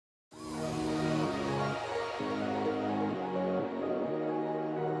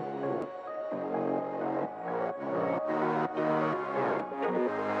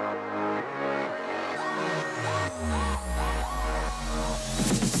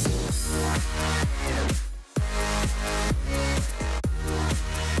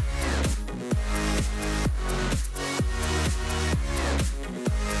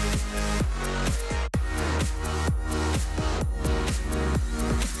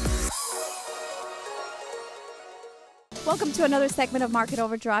Welcome to another segment of Market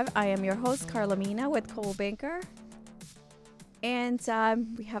Overdrive. I am your host, Karla Mina with Coldwell Banker. And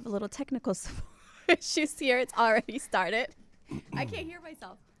we have a little technical issues here. It's already started. I can't hear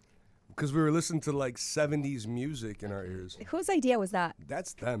myself. Because we were listening to like 70s music in our ears. Whose idea was that?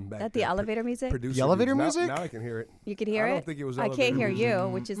 That's them back That there. the elevator music? The elevator music? Now I can hear it. You could hear it? I don't think it was I elevator can't hear music. you,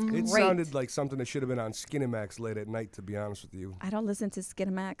 which is great. It sounded like something that should have been on Skinemax late at night, to be honest with you. I don't listen to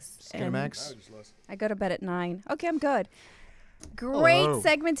Skinemax. Skinemax? I go to bed at 9. Okay, I'm good. Great Hello.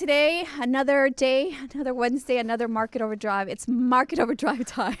 segment today. Another day, another Wednesday, another Market Overdrive. It's Market Overdrive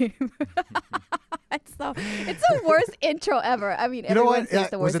time. It's the worst intro ever. I mean, You know everyone what? says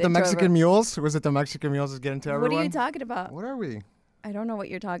the worst Was it the intro Mexican ever. mules? Was it the Mexican mules that's getting to everyone? What are you talking about? What are we? I don't know what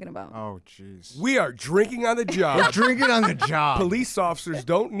you're talking about. Oh, jeez. We are drinking on the job. Drinking on the job. Police officers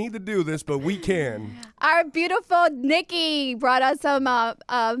don't need to do this, but we can. Our beautiful Nikki brought us some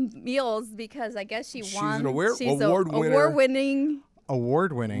meals because I guess she She's won. an award winner. Award-winning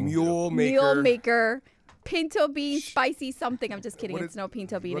Award-winning. Mule maker. meal maker. Pinto bean, spicy something. I'm just kidding. What It's did- no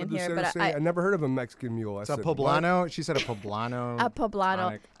pinto bean What in did here, Lucero but say? I never heard of a Mexican mule. I It's a said, poblano. She said a poblano. a poblano.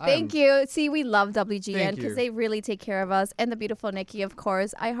 tonic. Thank you. See, we love WGN Thank because you. they really take care of us. And the beautiful Nikki, of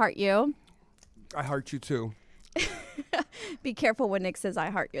course. I heart you. I heart you too. Be careful when Nick says I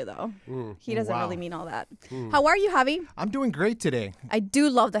heart you, though. He doesn't Wow. really mean all that. How are you, Javi? I'm doing great today. I do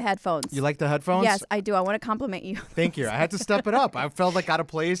love the headphones. You like the headphones? Yes, I do. I want to compliment you. Thank you. I had to step it up. I felt like out of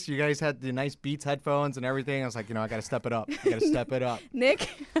place. You guys had the nice Beats headphones and everything. I was like, I got to step it up. I got to step it up. Nick,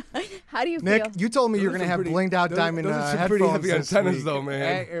 how do you Nick, feel? you told me you're Those going to are have pretty- blinged out those- diamond those are some headphones pretty heavy this antennas week. though,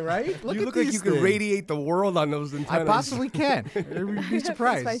 man. Right? Look You at look like these you can things. radiate the world on those antennas. I possibly can. You'd be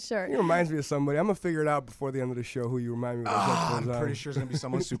surprised. That's my shirt. He reminds me of somebody. I'm going to figure it out before the end of the show who you remind me of. those headphones I'm on. pretty sure it's going to be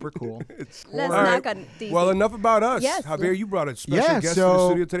someone super cool. Let's All knock right. on these. Well, enough about us. Yes. Javier, you brought a special Yeah, guest to so the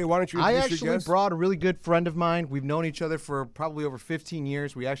studio today. Why don't you I introduce actually your guest? brought a really good friend of mine. We've known each other for probably over 15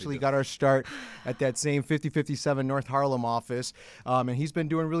 years. We actually got our start at that same 5057 North Harlem office, and he's been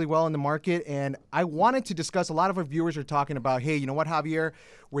doing really well in the market. And I wanted to discuss, a lot of our viewers are talking about, hey, you know what, Javier?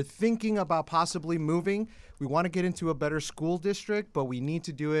 We're thinking about possibly moving. We want to get into a better school district, but we need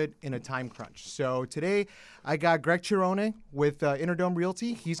to do it in a time crunch. So today I got Greg Cirone with Interdome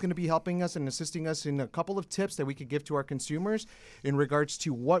Realty. He's going to be helping us and assisting us in a couple of tips that we could give to our consumers in regards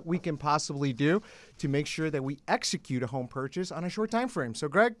to what we can possibly do to make sure that we execute a home purchase on a short time frame. So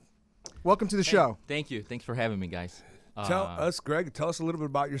Greg, welcome to the show. Thank you. Thanks for having me, guys. Tell us, Greg, tell us a little bit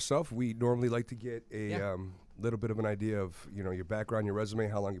about yourself. We normally like to get a Yeah. little bit of an idea of, your background, your resume,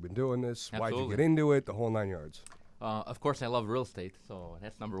 how long you've been doing this, why'd you Absolutely. get into it, the whole 9 yards. Of course, I love real estate, so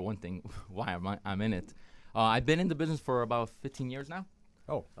that's number one thing why I'm in it. I've been in the business for about 15 years now.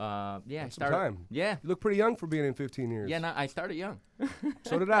 Oh, Yeah, I some started. time. Yeah, You look pretty young for being in 15 years. yeah. No, I started young,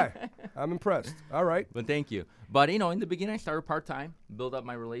 So did I. I'm impressed. All right. but thank you. But in the beginning, I started part time, build up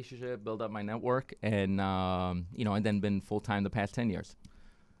my relationship, build up my network, and and then been full time the past 10 years.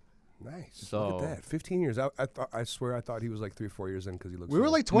 Nice. So- Look at that. 15 years. I swear I thought he was like 3 or 4 years in because he looks We were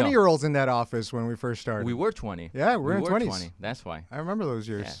young. like 20-year-olds in that office when we first started. We were 20. Yeah, we were in 20s. 20. That's why. I remember those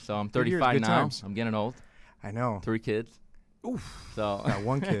years. Yeah, so I'm Good years, 35 good now. times. I'm getting old. I know. 3 kids. Oof. So Got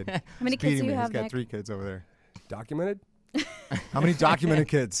one kid. How many kids do you He's have, got Nick? 3 kids over there. Documented? How many documented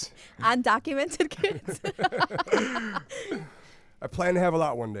kids? Undocumented kids. I plan to have a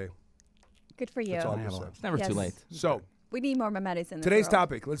lot one day. Good for you. That's all I'm I have gonna a say. it's never Yes. too late. So, We need more Memetis in this today's world.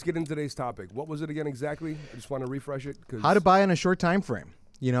 topic. Let's get into today's topic. What was it again exactly? I just want to refresh it. How to buy in a short time frame.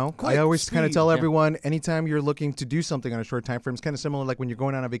 I Quick, always kind of speed. tell Yeah. everyone, anytime you're looking to do something on a short time frame, it's kind of similar like when you're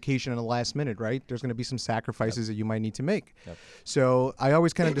going on a vacation in the last minute, right? There's going to be some sacrifices that you might need to make. Yep. So I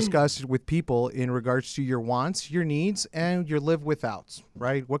always kind of discuss with people in regards to your wants, your needs, and your live withouts,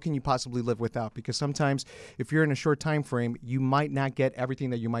 right? What can you possibly live without? Because sometimes if you're in a short time frame, you might not get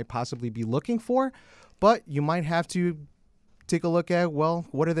everything that you might possibly be looking for, but you might have to take a look at, well,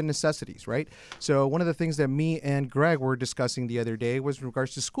 what are the necessities, right? So one of the things that me and Greg were discussing the other day was in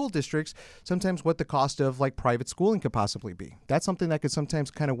regards to school districts, sometimes what the cost of like private schooling could possibly be. That's something that could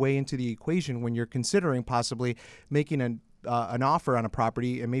sometimes kind of weigh into the equation when you're considering possibly making an offer on a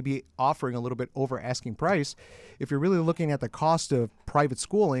property and maybe offering a little bit over asking price. If you're really looking at the cost of private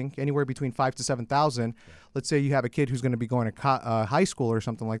schooling, anywhere between $5,000 to $7,000, let's say you have a kid who's going to be going to high school or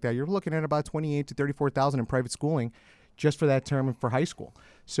something like that, you're looking at about $28,000 to $34,000 in private schooling just for that term for high school.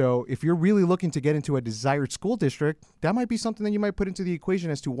 So if you're really looking to get into a desired school district, that might be something that you might put into the equation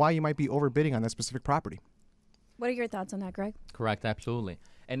as to why you might be overbidding on that specific property. What are your thoughts on that, Greg? Correct, absolutely.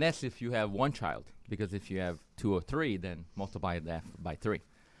 And that's if you have one child, because if you have 2 or 3, then multiply that by 3.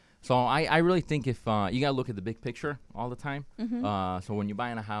 So I really think if you gotta look at the big picture all the time. Mm-hmm. So when you're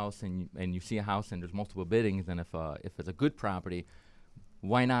buying a house and you see a house and there's multiple biddings, and if it's a good property,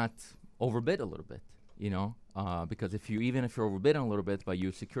 why not overbid a little bit? You know, because even if you're overbidding a little bit, but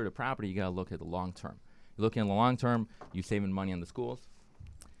you secure the property, you gotta look at the long term. You're looking at the long term, you're saving money on the schools.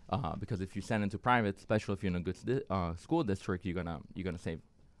 Because if you send into private, especially if you're in a good school district, you're gonna save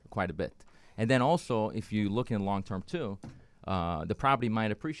quite a bit. And then also, if you look in long term too, the property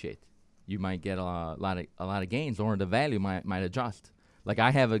might appreciate. You might get a lot of gains, or the value might adjust. Like I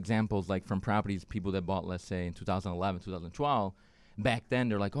have examples like from properties people that bought, let's say in 2011, 2012. Back then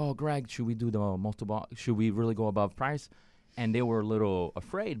they're like, "Oh, Greg, should we do the multiple? Should we really go above price?" And they were a little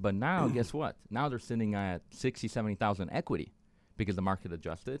afraid. But now, guess what? Now they're sitting at 60, 70,000 equity because the market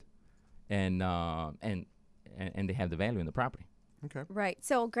adjusted, and they have the value in the property. Okay. Right.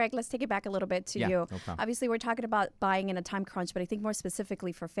 So, Greg, let's take it back a little bit to Yeah, you. no problem. Obviously, we're talking about buying in a time crunch, but I think more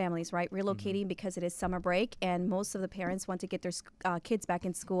specifically for families, right? Relocating because it is summer break, and most of the parents want to get their kids back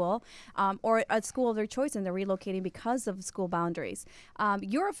in school or a school of their choice, and they're relocating because of school boundaries.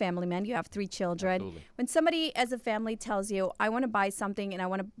 You're a family man. You have 3 children. Absolutely. When somebody as a family tells you, I want to buy something and I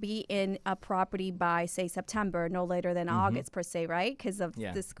want to be in a property by, say, September, no later than August per se, right? Because of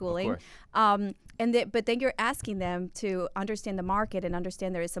the schooling. Of course. But then you're asking them to understand the market and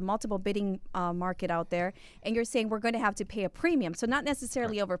understand there is a multiple bidding market out there, and you're saying we're going to have to pay a premium. So not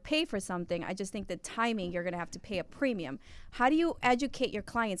necessarily overpay for something. I just think the timing, you're going to have to pay a premium. How do you educate your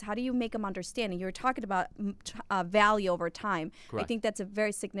clients? How do you make them understand? And you're talking about value over time. Correct. I think that's a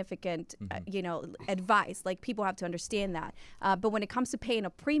very significant, advice. Like people have to understand that. But when it comes to paying a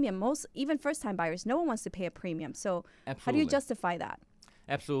premium, even first-time buyers, no one wants to pay a premium. So how do you Absolutely. justify that?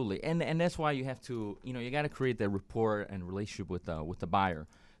 Absolutely, and that's why you have to, you got to create that rapport and relationship with the buyer.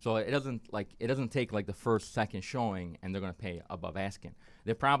 So it doesn't take like the first, second showing and they're gonna pay above asking.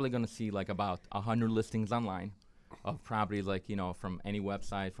 They're probably gonna see like about 100 listings online of properties, like from any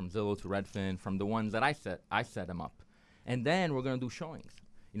website, from Zillow to Redfin, from the ones that I set them up, and then we're gonna do showings.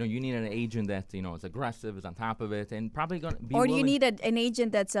 You need an agent that is aggressive, is on top of it, and probably gonna be. Or do you need an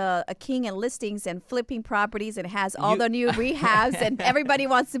agent that's a king in listings and flipping properties and has all the new rehabs and everybody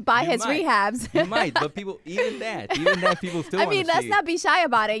wants to buy his rehabs? You might, but even that people still. I mean, let's not be shy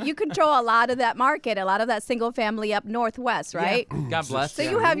about it. You control a lot of that market, a lot of that single family up northwest, right? Yeah. God bless. So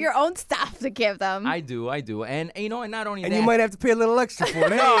you have your own stuff to give them. I do, and and not only And that. you might have to pay a little extra for it.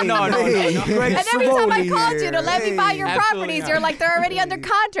 No. Greg And every time I Cirone called here. you to let me buy your Absolutely properties, not. you're like, they're already under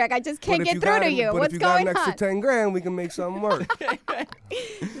contract. I just can't get through to you. What's going But if you got an extra on? 10 grand, we can make something work.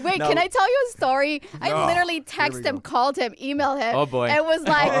 Wait, No. can I tell you a story? I No. literally Here we texted him, go. called him, emailed him. Oh, boy. And was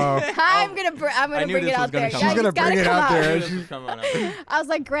like, I'm gonna I knew bring this it was out gonna there. come Yeah, up. She's gonna it's gotta bring it come out there. I was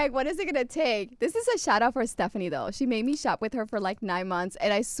like, Greg, what is it gonna take? This is a shout out for Stephanie though. She made me shop with her for like 9 months,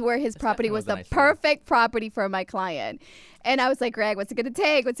 and I swear his property Stephanie was was a the nice lady. perfect property for my client. And I was like, Greg, what's it gonna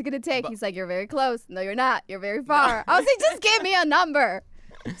take? What's it gonna take? He's like, you're very close. No, you're not. You're very far. I was like, just give me a number.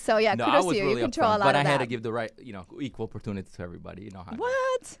 So yeah, No, I kudos was to you. really You control upfront, a lot but of I that. had to give the right, equal opportunity to everybody. You know how.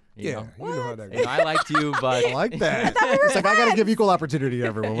 What? You Yeah, know? you know how that You goes. know, I liked you, but I like that. It's like I got to give equal opportunity to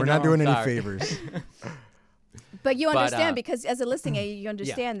everyone. We're not No, doing any sorry. favors. But you But, understand because as a listing agent, you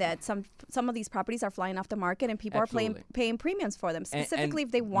understand Yeah. that some of these properties are flying off the market and people are Absolutely. paying premiums for them, And- specifically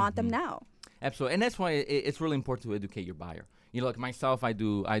if they want them now. Absolutely, and that's why it's really important to educate your buyer. Like myself, I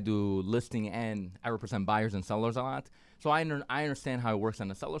do listing and I represent buyers and sellers a lot. So I understand how it works on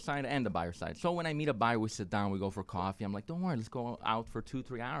the seller side and the buyer side. So when I meet a buyer, we sit down, we go for coffee. I'm like, don't worry, let's go out for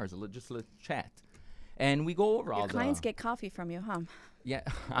 2-3 hours. Let's chat, and we go over all Your the clients get coffee from you, huh? Yeah,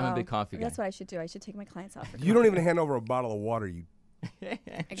 I'm a big coffee guy. That's what I should do. I should take my clients out for You don't even hand over a bottle of water. You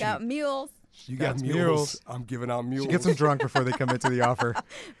I got mules. got That's mules. mules. I'm giving out mules. She gets them drunk before they come into the offer.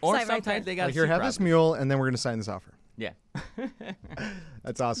 Or Sign right there. sometimes they got Like, here, have this mule, and then we're going to sign this offer. Yeah.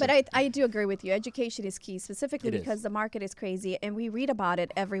 That's awesome. But I do agree with you. Education is key, specifically It is. because the market is crazy and we read about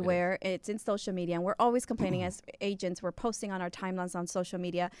it everywhere. It's in social media and we're always complaining as agents. We're posting on our timelines on social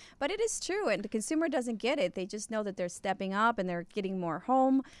media. But it is true, and the consumer doesn't get it. They just know that they're stepping up and they're getting more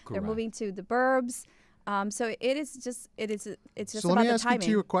home. They're Correct. moving to the burbs. So it's just So let about me the ask timing.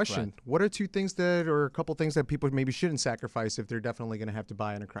 you a question. Right. What are 2 things or a couple things that people maybe shouldn't sacrifice if they're definitely going to have to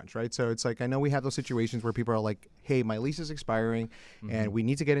buy in a crunch, right? So it's like, I know we have those situations where people are like, hey, my lease is expiring and we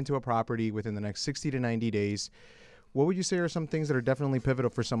need to get into a property within the next 60 to 90 days. What would you say are some things that are definitely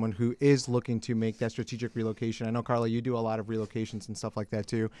pivotal for someone who is looking to make that strategic relocation? I know, Karla, you do a lot of relocations and stuff like that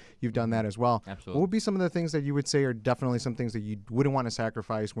too. You've done that as well. Absolutely. What would be some of the things that you would say are definitely some things that you wouldn't want to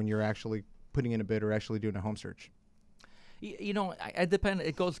sacrifice when you're actually putting in a bid or actually doing a home search? You know, it depends.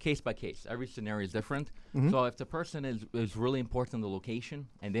 It goes case by case. Every scenario is different. So if the person is really important the location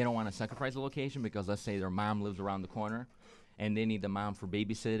and they don't want to sacrifice the location because let's say their mom lives around the corner and they need the mom for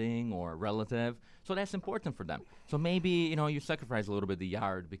babysitting or a relative, so that's important for them. So maybe, you know, you sacrifice a little bit the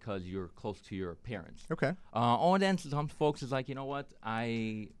yard because you're close to your parents. Okay. Or then some folks is like, you know what,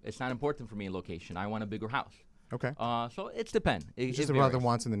 it's not important for me location. I want a bigger house. Okay. So it's depend. It's just about the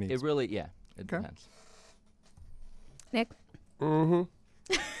wants and the needs. It really, yeah, it Okay. depends. Nick?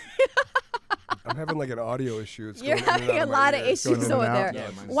 I'm having like an audio issue. It's You're going in and having out a my lot of ears. Going issues in and over out. there.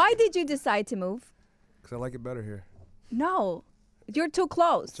 Yeah, mine's- Why did you decide to move? 'Cause I like it better here. No. You're too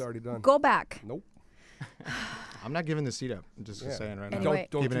close. It's already done. Go back. Nope. I'm not giving the seat up. I'm just saying right now. Anyway.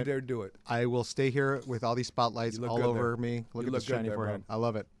 Don't Giving you it- dare do it. I will stay here with all these spotlights You look all good over there. me. Look You at look this good shiny there, forehead. Bob. I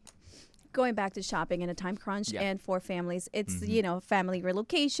love it. Going back to shopping in a time crunch Yeah. and for families, it's, you know, family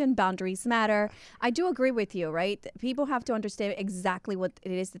relocation, boundaries matter. I do agree with you, right? People have to understand exactly what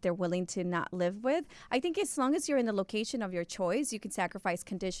it is that they're willing to not live with. I think as long as you're in the location of your choice, you can sacrifice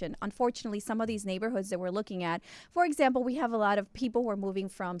condition. Unfortunately, some of these neighborhoods that we're looking at, for example, we have a lot of people who are moving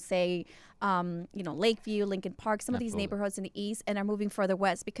from, say, you know, Lakeview, Lincoln Park, some of these Absolutely. neighborhoods in the east, and are moving further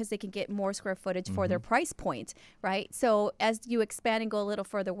west because they can get more square footage for their price point, right? So as you expand and go a little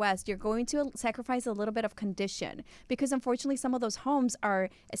further west, you're going to sacrifice a little bit of condition because unfortunately some of those homes are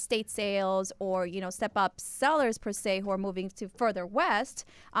estate sales or, you know, step up sellers per se who are moving to further west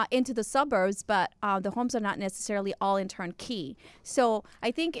into the suburbs, but the homes are not necessarily all in turnkey. So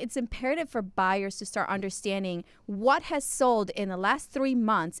I think it's imperative for buyers to start understanding what has sold in the last 3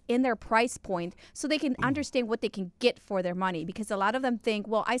 months in their price point so they can understand what they can get for their money, because a lot of them think,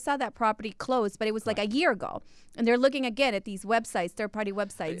 well, I saw that property closed, but it was like a year ago. And they're looking again at these websites, third-party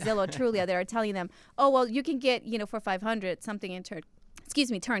websites, Zillow, Trulia, that are telling them, oh, well, you can get, you know, for 500 something in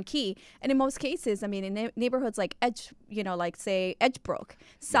turnkey. And in most cases, I mean, in neighborhoods like Edge, you know, like say Edgebrook,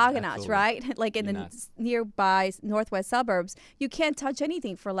 Saguenay, absolutely. right? Like in You're the not. nearby northwest suburbs, you can't touch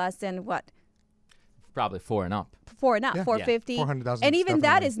anything for less than what? Probably 4 and up. 450. 400,000 And even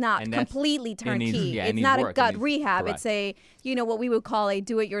that definitely. is not And that's- completely it needs- turnkey. yeah, it It's needs not a work. It gut needs- rehab. correct. It's a, you know, what we would call a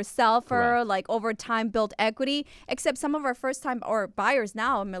do-it-yourselfer, Correct. like over time built equity. Except some of our first-time or buyers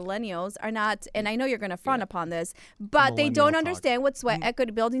now, millennials, are not. And I know you're going to front upon this, but they Millennial don't talk. understand what sweat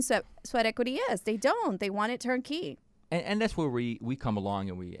equity, building sweat equity is. They don't. They want it turnkey. And that's where we come along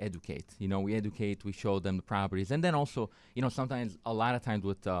and we educate. You know, we educate, we show them the properties. And then also, you know, sometimes, a lot of times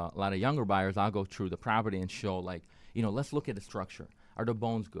with a lot of younger buyers, I'll go through the property and show, like, you know, let's look at the structure. Are the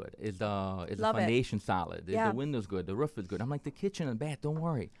bones good? Is the Love it. foundation solid? Is Yeah. the windows good? The roof is good? I'm like, the kitchen and bath, don't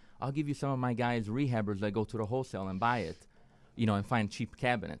worry. I'll give you some of my guys, rehabbers, that go to the wholesale and buy it, you know, and find cheap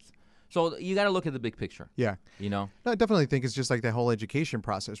cabinets. So you got to look at the big picture. Yeah. You know? No, I definitely think it's just like the whole education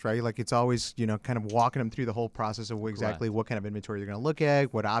process, right? Like it's always, you know, kind of walking them through the whole process of exactly what kind of inventory they're going to look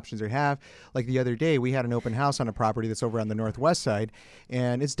at, what options they have. Like the other day, we had an open house on a property that's over on the northwest side,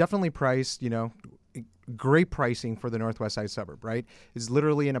 and it's definitely priced, you know, great pricing for the northwest side suburb, right? It's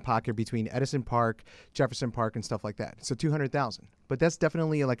literally in a pocket between Edison Park, Jefferson Park, and stuff like that. So 200,000, but that's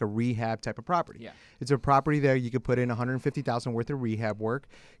definitely like a rehab type of property. Yeah. It's a property there you could put in 150,000 worth of rehab work,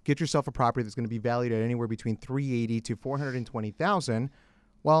 get yourself a property that's going to be valued at anywhere between 380 to 420,000.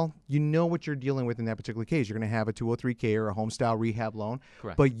 Well, you know what you're dealing with in that particular case. You're going to have a 203K or a home style rehab loan,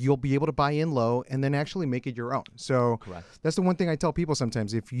 Correct. but you'll be able to buy in low and then actually make it your own. So Correct. that's the one thing I tell people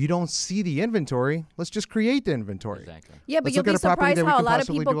sometimes. If you don't see the inventory, let's just create the inventory. Exactly. Yeah, but Let's you'll look at be a property surprised that we how a can lot of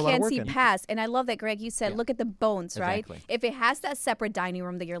possibly people do a lot of can't work see in. past. And I love that Greg, you said, Yeah. look at the bones, right? Exactly. If it has that separate dining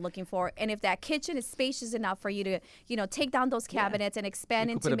room that you're looking for, and if that kitchen is spacious enough for you to, you know, take down those cabinets and expand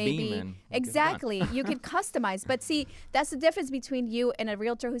You could into put a beam maybe in, and get it done. exactly, you could customize. But see, that's the difference between you and a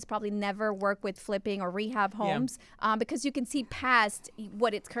realtor who's probably never worked with flipping or rehab homes, because you can see past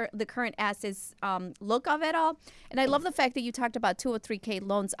what it's the current assets look of it all. And I love the fact that you talked about 203K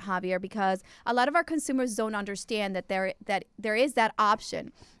loans, Javier, because a lot of our consumers don't understand that there is that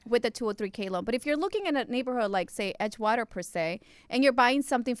option with a 203K loan. But if you're looking in a neighborhood like, say, Edgewater per se, and you're buying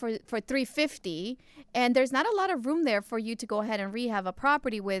something for $350, and there's not a lot of room there for you to go ahead and rehab a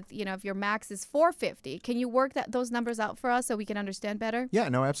property with, you know, if your max is $450, can you work those numbers out for us so we can understand better? Yeah,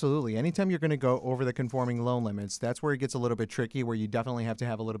 no, absolutely. Anytime you're going to go over the conforming loan limits, that's where it gets a little bit tricky, where you definitely have to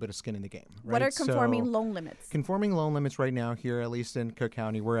have a little bit of skin in the game. Right? What are conforming So, loan limits? Conforming loan limits right now here, at least in Cook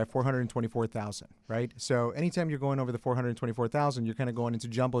County, we're at 424,000, right? So anytime you're going over the 424,000, you're kind of going into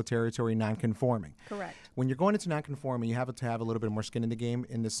jumbo municipal territory non-conforming. Correct. When you're going into non-conforming, you have to have a little bit more skin in the game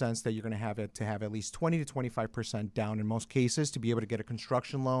in the sense that you're going to have at least 20 to 25% down in most cases to be able to get a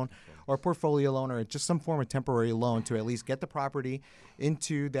construction loan or a portfolio loan or just some form of temporary loan to at least get the property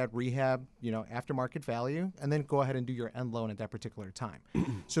into that rehab, aftermarket value, and then go ahead and do your end loan at that particular time.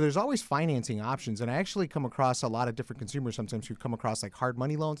 So there's always financing options, and I actually come across a lot of different consumers sometimes who come across like hard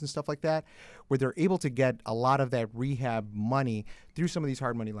money loans and stuff like that, where they're able to get a lot of that rehab money through some of these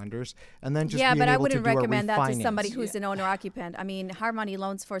hard money lenders, and then just yeah, being but I able wouldn't to do a recommend that to refinance. somebody who's an owner occupant. I mean, hard money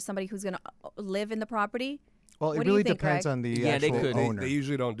loans for somebody who's going to live in the property. Well, What it do you really think, depends Greg? on the Yeah, they actual could. owner. They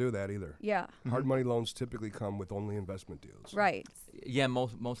usually don't do that either. Yeah, Hard money loans typically come with only investment deals. right. Yeah,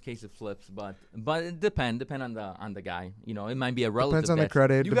 most cases flips, but it depend on the guy. It might be a relative. Depends on the that's-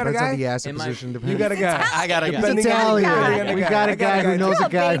 credit, You got a depends on guy? the asset Am I- position. You got a guy. I got a guy. It's Depending on- Italian. guy. We got a guy who knows a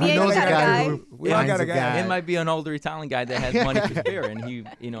guy who Albanian, knows a you got a guy guy. who We all finds got a guy. It might be an older Italian guy that has money to spare, and he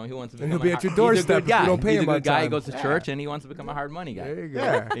wants to become he'll be a at your he's a doorstep good if you guy. don't pay He's him a on good guy. He time. goes to church, and he wants to become a hard money guy. There you go.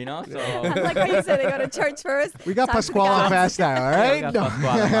 So I like what you said. They go to church first. We got Time for the Pasquale on guys. fast now, all right? we got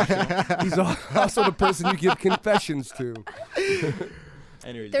Pasquale, Marshall. He's also the person you give confessions to.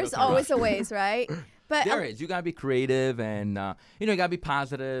 Anyways, There's go always ahead. a ways, right? But There is. You gotta be creative, and you gotta be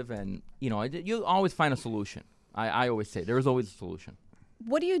positive, and you always find a solution. I always say there is always a solution.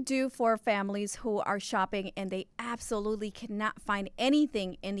 what do you do for families who are shopping and they absolutely cannot find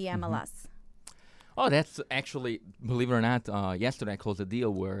anything in the MLS? Oh, that's actually, believe it or not, yesterday I closed a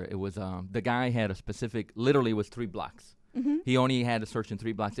deal where it was the guy had a specific, literally it was 3 blocks. He only had to search in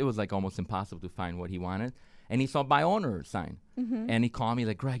 3 blocks. It was like almost impossible to find what he wanted. And he saw buy owner sign. And he called me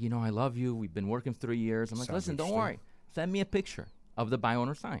like, Greg, I love you. We've been working 3 years. I'm like, listen, don't worry. Send me a picture of the buy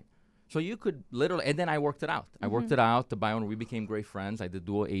owner sign. So you could literally, and then I worked it out. I worked it out. The buy owner, we became great friends. I did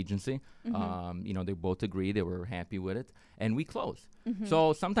dual agency. They both agreed. They were happy with it. And we closed.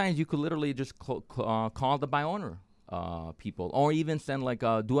 So sometimes you could literally just call the buy owner people, or even send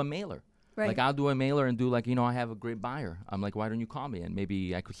do a mailer. Right. Like I'll do a mailer and do I have a great buyer. I'm like, why don't you call me? And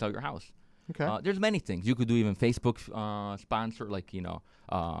maybe I could sell your house. Okay. There's many things. You could do even Facebook sponsor,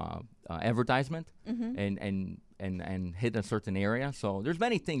 advertisement and hit a certain area. So there's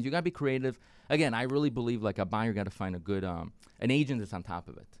many things. You got to be creative. Again, I really believe a buyer got to find a good, an agent that's on top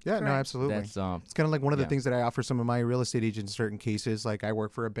of it. Yeah, no, Correct. absolutely. That's, it's kind of like one of the yeah. things that I offer some of my real estate agents in certain cases. Like I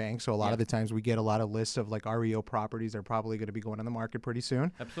work for a bank, so a lot of the times we get a lot of lists of REO properties that are probably going to be going on the market pretty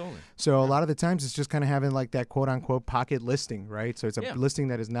soon. Absolutely. So a lot of the times it's just kind of having that quote unquote pocket listing, right? So it's a Yeah. listing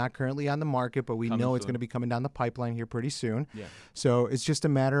that is not currently on the market, but we Coming know it's soon. going to be coming down the pipeline here pretty soon. Yeah. So it's just a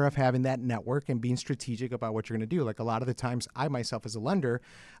matter of having that network and being strategic about what you're going to do. Like a lot of the times I myself as a lender,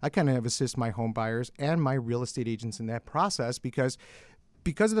 I kind of assist my home buyers and my real estate agents in that process because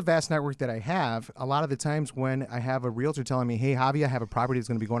of the vast network that I have. A lot of the times when I have a realtor telling me, hey, Javier, I have a property that's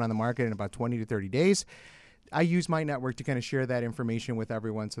going to be going on the market in about 20 to 30 days, I use my network to kind of share that information with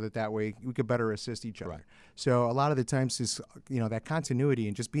everyone so that way we could better assist each other. Right. So a lot of the times is, that continuity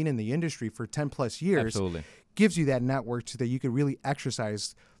and just being in the industry for 10 plus years Absolutely. gives you that network so that you could really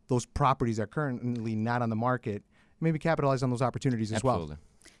exercise those properties that are currently not on the market, maybe capitalize on those opportunities as well. Absolutely.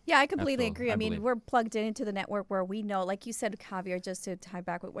 Yeah, I completely Absolutely. agree. I I mean, believe. we're plugged into the network where we know, like you said, Javier, just to tie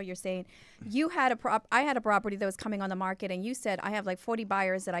back with what you're saying, you had I had a property that was coming on the market, and you said, I have 40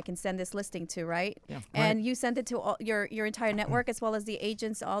 buyers that I can send this listing to, right? Yeah. And you sent it to all your entire network as well as the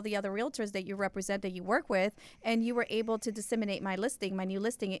agents, all the other realtors that you represent, that you work with, and you were able to disseminate my new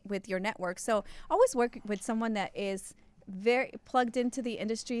listing with your network. So always work with someone that is very plugged into the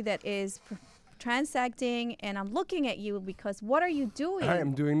industry, that is transacting. And I'm looking at you because what are you doing? I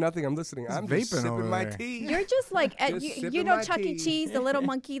am doing nothing. I'm listening. I'm just vaping over sipping my there. tea. You're just like Just you sipping know my Chuck E. tea. Cheese, the little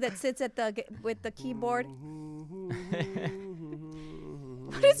monkey that sits at with the keyboard.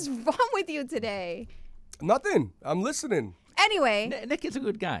 What is wrong with you today? Nothing. I'm listening. Anyway, Nick is a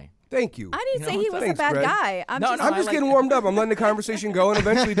good guy. Thank you. I didn't say he was thanks, a bad Greg. guy. I'm No, just no, I'm I just like getting it. warmed up. I'm letting the conversation go, and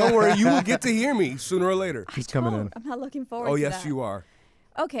eventually, don't worry, you will get to hear me sooner or later. He's coming in. I'm not looking forward Oh, to yes, that. you are.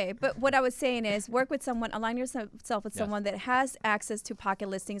 Okay, but what I was saying is work with someone, align yourself with Yes. someone that has access to pocket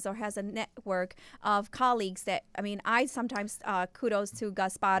listings or has a network of colleagues that, I sometimes, kudos to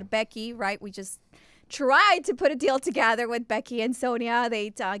Gaspar, Becky, right? We just tried to put a deal together with Becky and Sonia.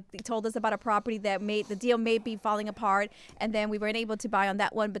 They told us about a property that the deal may be falling apart, and then we weren't able to buy on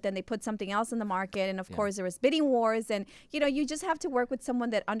that one, but then they put something else in the market, and of course there was bidding wars, and you just have to work with someone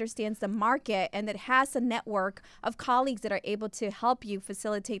that understands the market and that has a network of colleagues that are able to help you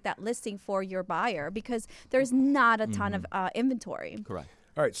facilitate that listing for your buyer, because there's not a ton of inventory. Correct.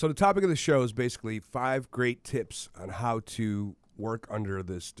 All right, so the topic of the show is basically 5 great tips on how to work under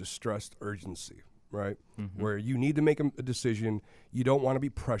this distressed urgency. right? Where you need to make a decision. You don't want to be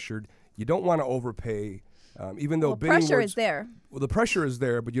pressured. You don't want to overpay. Even though pressure is there. Well, the pressure is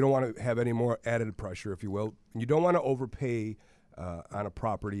there, but you don't want to have any more added pressure, if you will. You don't want to overpay on a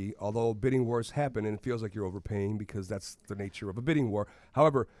property, although bidding wars happen, and it feels like you're overpaying because that's the nature of a bidding war.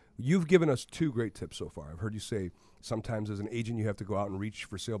 However, you've given us 2 great tips so far. I've heard you say sometimes as an agent you have to go out and reach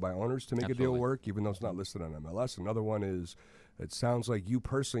for sale by owners to make a deal work, even though it's not listed on MLS. Another one is it sounds like you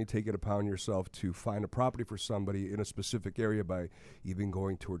personally take it upon yourself to find a property for somebody in a specific area by even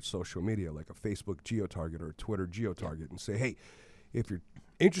going towards social media, like a Facebook geo-target or a Twitter geo-target, and say, hey, if you're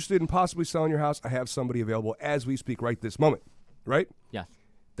interested in possibly selling your house, I have somebody available as we speak right this moment. Right? Yeah.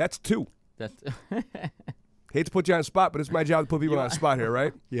 That's 2. That's Hate to put you on the spot, but it's my job to put people on the spot here,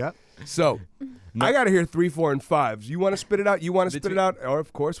 right? Yeah. So, I got to hear 3, 4, and 5s. You want to spit it out? You want to spit it out? Or,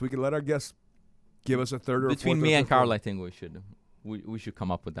 of course, we can let our guests give us a third or a fourth. Between me and Karla, I think we should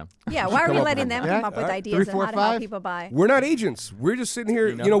come up with them. Yeah, why are we letting them come up with Right. ideas 3, 4, on how to help 5. people buy? We're not agents. We're just sitting here.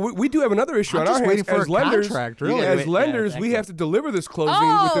 You know, we do have another issue I'm on just our waiting hands for as a lenders. contract, really. As Yeah, lenders, exactly. we have to deliver this closing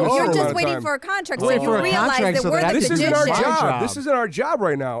Oh, within a you're certain just amount of waiting time. for a contract, Wait so for you a realize contract that so we're that the This isn't magicians. our My job. job. This isn't our job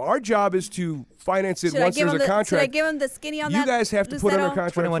right now. Our job is to finance it Should I once give there's them a should I contract. give them the skinny on You that? guys have to put under Lucero?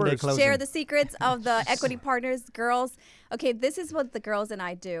 contract 21-day first. closing. Share the secrets of the equity partners, girls. Okay, this is what the girls and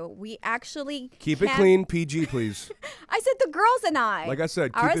I do. We actually Keep it clean, PG, please. I said the girls and I. Like I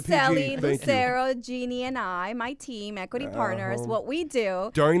said, keep it PG. Araceli, Thank you. Lucero, Jeannie, and I, my team, equity partners, what we do.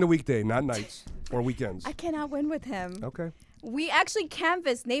 During the weekday, not nights or weekends. I cannot win with him. Okay. We actually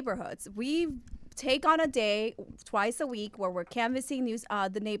canvass neighborhoods. We take on a day twice a week where we're canvassing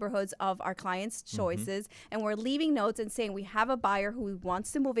the neighborhoods of our clients' choices, and we're leaving notes and saying we have a buyer who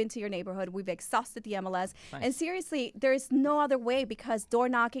wants to move into your neighborhood. We've exhausted the MLS. Nice. And seriously, there's no other way because door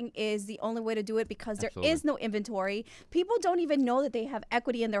knocking is the only way to do it because there is no inventory. People don't even know that they have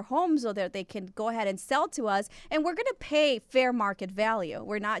equity in their homes so that they can go ahead and sell to us, and we're going to pay fair market value.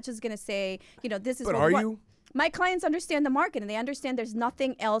 We're not just going to say, this is But what are we want. you? My clients understand the market and they understand there's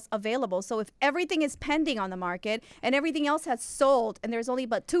nothing else available. So if everything is pending on the market and everything else has sold and there's only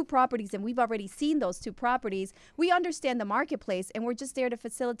but 2 properties and we've already seen those 2 properties, we understand the marketplace and we're just there to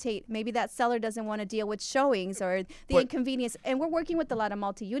facilitate. Maybe that seller doesn't want to deal with showings or the inconvenience. And we're working with a lot of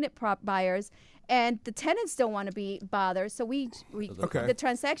multi-unit buyers and the tenants don't want to be bothered. So the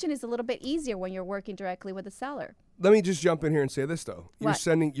transaction is a little bit easier when you're working directly with the seller. Let me just jump in here and say this, though. What?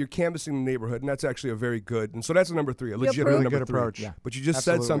 You're canvassing the neighborhood, and that's actually a very good, and so that's a number 3, a legitimate approve? number Good 3. approach. Yeah. But you just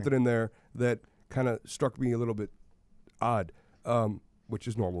Absolutely. said something in there that kind of struck me a little bit odd, which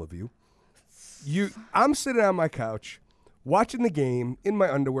is normal of you. I'm sitting on my couch, watching the game in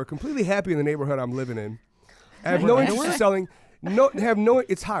my underwear, completely happy in the neighborhood I'm living in. I have no interest in selling.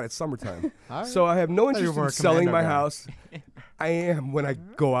 It's hot. It's summertime. All right. So I have no Thought you interest were in a selling commando my guy. house. I am when I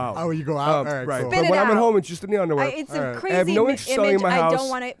go out. Oh, you go out? All right, right. cool. But Spit when it I'm at out. home, it's just in the underwear. It's All a right. crazy I have no interest in selling image. my I house. don't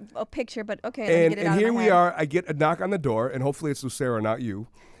want a picture, but okay, let me and get it out here of my we head. are. I get a knock on the door, and hopefully it's Lucero, not you.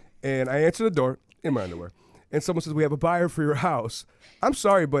 And I answer the door in my underwear. And someone says, we have a buyer for your house. I'm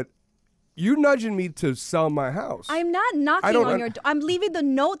sorry, but you're nudging me to sell my house. I'm not knocking don't on un- your door. I'm leaving the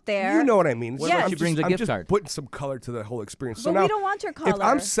note there. You know what I mean. What about Yes. she brings a I'm gift just card? putting some color to the whole experience. But So we now, don't want your if color.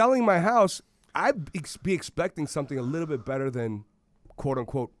 I'm selling my house, I'd be expecting something a little bit better than quote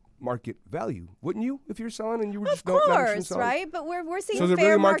unquote market value, wouldn't you? If you're selling and you were Of just not interested in course, selling? right? But we're seeing So is it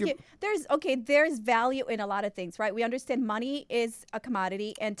fair really market. There's value in a lot of things, right? We understand money is a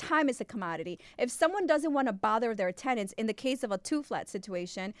commodity and time is a commodity. If someone doesn't want to bother their tenants, in the case of a 2-flat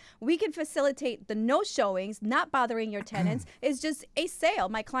situation, we can facilitate the no showings, not bothering your tenants. It's just a sale.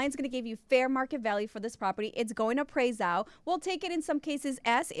 My client's going to give you fair market value for this property. It's going to appraise out. We'll take it in some cases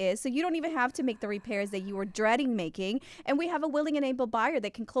as is, so you don't even have to make the repairs that you were dreading making. And we have a willing and able buyer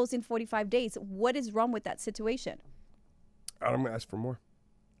that can close in 45 days. What is wrong with that situation? I'm going to ask for more.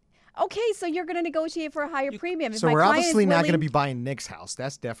 Okay, so you're going to negotiate for a higher premium. If So my we're client is obviously not going to willing- be buying Nick's house.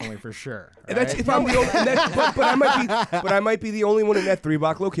 That's definitely for sure. And that's right? if I'm the only, but I might be the only one in that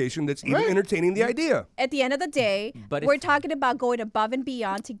 3-block location that's even entertaining the idea. At the end of the day, But we're if- talking about going above and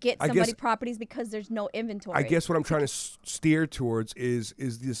beyond to get I somebody guess- properties because there's no inventory. I guess what I'm trying to steer towards is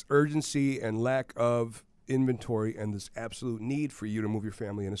this urgency and lack of inventory and this absolute need for you to move your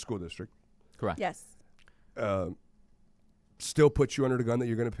family in a school district. Correct. Yes. Still puts you under the gun that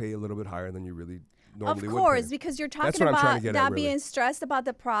you're going to pay a little bit higher than you really normally Of would course, pay. because you're That's talking what I'm trying about to get not at, really. being stressed about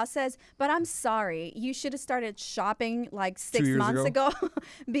the process. But I'm sorry, you should have started shopping like 6 years months ago,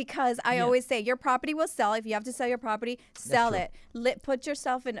 because I Yeah. always say your property will sell. If you have to sell your property, sell true. it. Put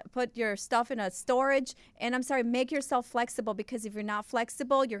your stuff in a storage. And I'm sorry, make yourself flexible, because if you're not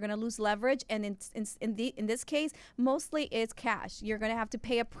flexible, you're gonna lose leverage. And in this case, mostly it's cash. You're gonna have to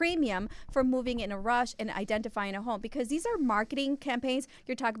pay a premium for moving in a rush and identifying a home, because these are marketing campaigns.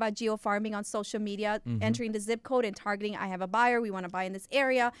 You're talking about geo-farming on social media, entering the zip code and targeting, I have a buyer, we want to buy in this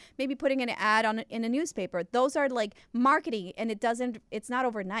area, maybe putting an ad in a newspaper. Those are like marketing, and it's not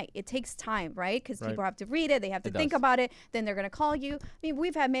overnight. It takes time, right? Because people have to read it, they have to think about it, then they're going to call you. I mean,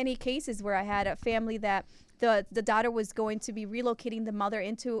 we've had many cases where I had a family that the daughter was going to be relocating the mother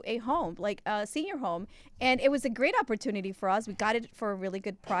into a home, like a senior home. And it was a great opportunity for us. We got it for a really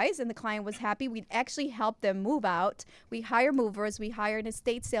good price, and the client was happy. We actually helped them move out. We hire movers. We hired an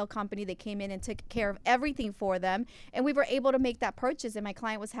estate sale company that came in and took care of everything for them. And we were able to make that purchase. And my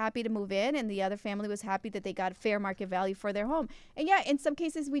client was happy to move in, and the other family was happy that they got fair market value for their home. And yeah, in some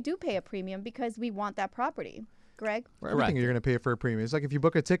cases, we do pay a premium because we want that property. Greg? For everything, Correct. you're going to pay for a premium. It's like if you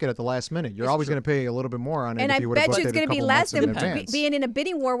book a ticket at the last minute, you're always going to pay a little bit more on it. And if I you would have bet booked you it's it a going to be couple less months in than advance. being in a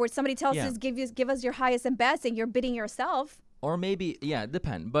bidding war where somebody tells Yeah. us, give us your highest and best, and you're bidding yourself. Or maybe, yeah, it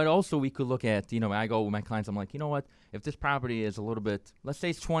depends. But also we could look at, I go with my clients, I'm like, you know what? If this property is a little bit, let's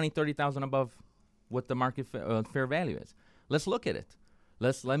say it's 20, 30,000 above what the market fair value is. Let's look at it.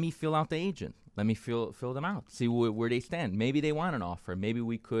 Let me fill out the agent. Let me fill them out. See where they stand. Maybe they want an offer. Maybe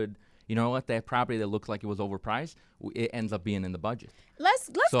we could, that property that looks like it was overpriced, it ends up being in the budget. Let's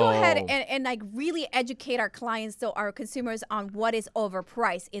go ahead So- and like really educate our clients, so our consumers, on what is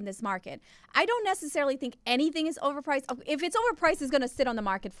overpriced in this market. I don't necessarily think anything is overpriced. If it's overpriced, it's going to sit on the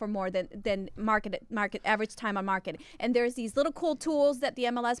market for more than market average time on market. And there's these little cool tools that the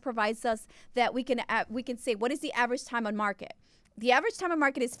MLS provides us that we can say, what is the average time on market? The average time on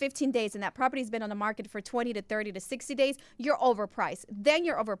market is 15 days, and that property's been on the market for 20 to 30 to 60 days. You're overpriced. Then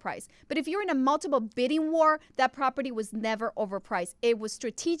you're overpriced. But if you're in a multiple bidding war, that property was never overpriced. It was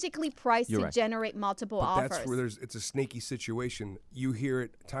strategically priced You're to right. generate multiple But offers. that's where it's a snaky situation. You hear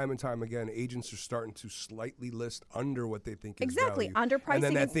it time and time again. Agents are starting to slightly list under what they think is Exactly. value. Underpricing And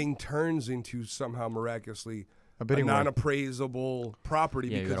then that is- thing turns into somehow miraculously A bidding war. non-appraisable property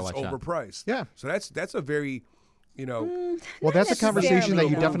Yeah, you because gotta it's watch out. overpriced. Yeah. So that's a very, Well, that's a conversation that you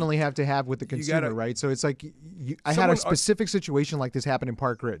necessarily. definitely have to have with the consumer, gotta- right? So it's like I had a Someone- specific situation like this happen in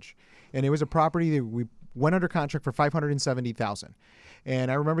Park Ridge, and it was a property that we went under contract for $570,000.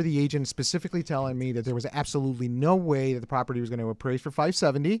 And I remember the agent specifically telling me that there was absolutely no way that the property was going to appraise for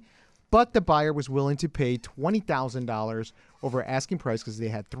 $570,000, but the buyer was willing to pay $20,000 over asking price because they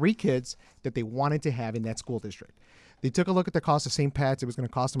had 3 kids that they wanted to have in that school district. They took a look at the cost of St. Pat's. It was going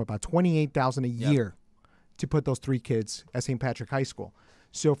to cost them about $28,000 a year to put those 3 kids at St. Patrick High School.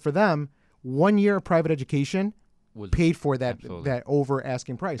 So for them, 1 year of private education Was- paid for that absolutely. that over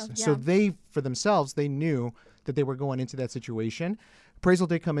asking price. Oh, So yeah. they, for themselves, they knew that they were going into that situation. Appraisal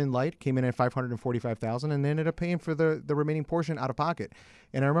did come in light, came in at $545,000, and they ended up paying for the remaining portion out of pocket.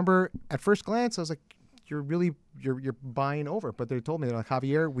 And I remember at first glance, I was like, you're buying over. But they told me, they're like,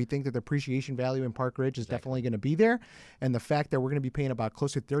 Javier, we think that the appreciation value in Park Ridge is definitely going to be there. And the fact that we're going to be paying about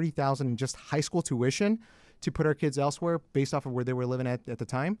close to $30,000 in just high school tuition to put our kids elsewhere based off of where they were living at the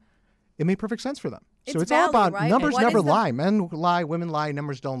time, it made perfect sense for them. So It's it's all value, about right? numbers What never is the- lie. Men lie, women lie,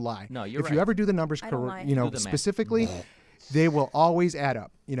 numbers don't lie. No, you're if you right. ever do the numbers I don't lie. Do the math. specifically, they will always add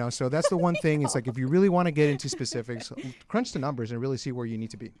up. So that's the one thing. It's like if you really want to get into specifics, crunch the numbers and really see where you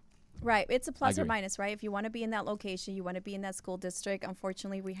need to be. Right. It's a plus or agree. minus, right? If you want to be in that location, you want to be in that school district,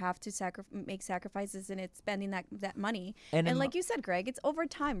 unfortunately, we have to make sacrifices, and it's spending that money. And And in like mo- you said, Greg, it's over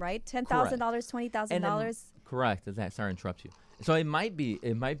time, right? $10,000, $20,000. Correct. Sorry to interrupt you. So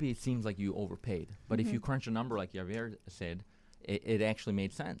it seems like you overpaid. But if you crunch a number like Javier said, it actually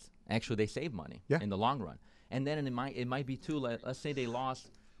made sense. Actually, they saved money Yeah. in the long run. And then it might be too, let's say they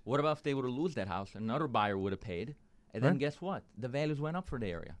lost. What about if they were to lose that house? Another buyer would have paid. And then Right. guess what? The values went up for the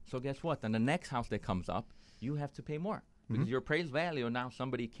area. So guess what? Then the next house that comes up, you have to pay more. Because your appraised value, now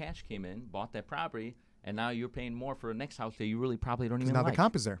somebody cash came in, bought that property, and now you're paying more for the next house that you really probably don't even Now like. the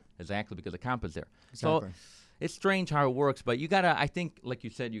comp is there. Exactly, because the comp is there. Exactly. So it's strange how it works, but I think, like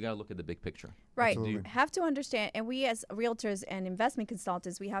you said, you got to look at the big picture. Right. Absolutely. Have to understand, and we as realtors and investment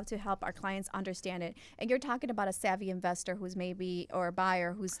consultants, we have to help our clients understand it. And you're talking about a savvy investor who's or a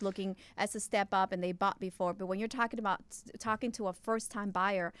buyer who's looking as a step up and they bought before. But when you're talking to a first-time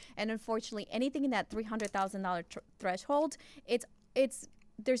buyer, and unfortunately anything in that $300,000 threshold, it's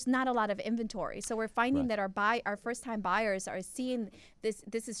there's not a lot of inventory. So we're finding that our first-time buyers are seeing this.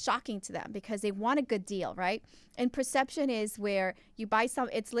 This is shocking to them because they want a good deal, right? And perception is where you buy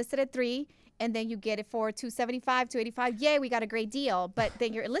it's listed at 3, and then you get it for 275, 285. Yay, we got a great deal. But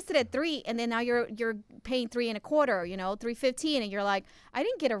then you're listed at 3, and then now you're paying 3 1/4, 315, and you're like, I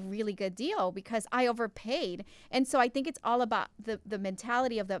didn't get a really good deal because I overpaid. And so I think it's all about the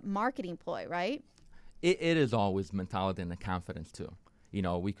mentality of the marketing ploy, right? It is always mentality and the confidence too.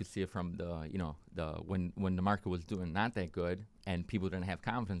 We could see it from when the market was doing not that good and people didn't have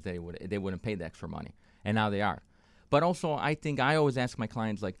confidence, they wouldn't pay the extra money, and now they are. But also, I think I always ask my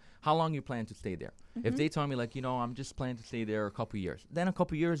clients, like, how long you plan to stay there? If they tell me, like, I'm just planning to stay there a couple years, then a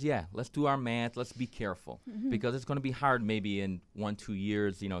couple years, let's do our math. Let's be careful because it's going to be hard maybe in 1-2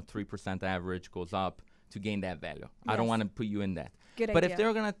 years, 3% average goes up to gain that value. I don't want to put you in that. Good but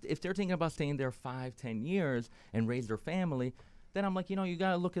idea. if they're thinking about staying there 5-10 years and raise their family, then I'm like, you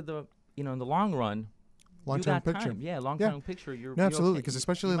got to look at the, in the long run. Long-term picture. Time. Yeah, long-term picture. You're absolutely. okay. Because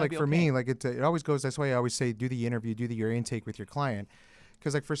especially like for me, like it always goes. That's why I always say do the interview, do your intake with your client.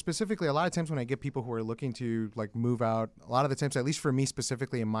 Because like for specifically, a lot of times when I get people who are looking to like move out, a lot of the times, at least for me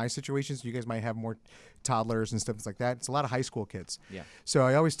specifically in my situations, you guys might have more toddlers and stuff like that. It's a lot of high school kids. Yeah. So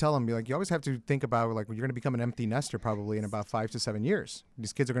I always tell them, you always have to think about like you're going to become an empty nester probably in about 5 to 7 years.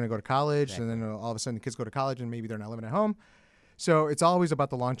 These kids are going to go to college, and then all of a sudden the kids go to college and maybe they're not living at home. So it's always about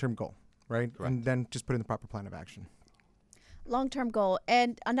the long-term goal. Right? Correct. And then just put in the proper plan of action. Long-term goal.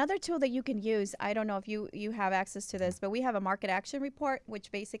 And another tool that you can use, I don't know if you have access to this, but we have a market action report, which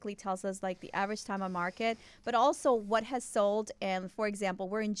basically tells us like the average time on market, but also what has sold. And for example,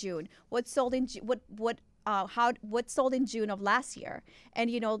 we're in June. What sold in what sold in June of last year, and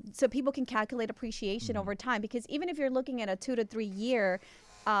so people can calculate appreciation over time. Because even if you're looking at a 2 to 3 year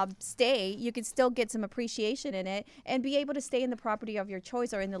stay, you can still get some appreciation in it and be able to stay in the property of your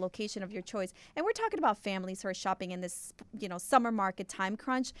choice or in the location of your choice. And we're talking about families who are shopping in this, summer market time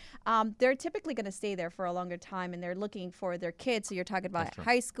crunch. They're typically going to stay there for a longer time, and they're looking for their kids. So you're talking about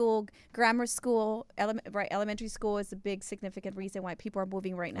high school, grammar school, elementary school is a big significant reason why people are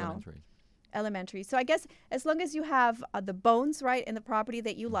moving right now. Elementary. So I guess as long as you have the bones right in the property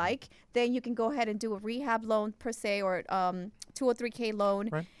that you like, then you can go ahead and do a rehab loan per se, or 203K loan,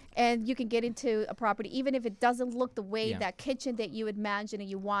 and you can get into a property even if it doesn't look the way that kitchen that you imagine and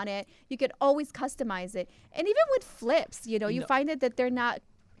you want it. You could always customize it. And even with flips, you find it that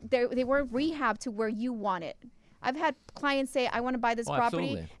they weren't rehabbed to where you want it. I've had clients say, I want to buy this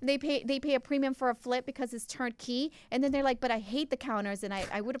property. Absolutely. And they pay a premium for a flip because it's turnkey. And then they're like, but I hate the counters, and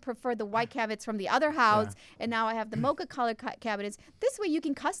I would have preferred the white cabinets from the other house. And now I have the mocha color cabinets. This way you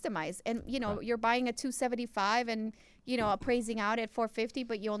can customize. And, you're buying a 275 and, appraising out at 450,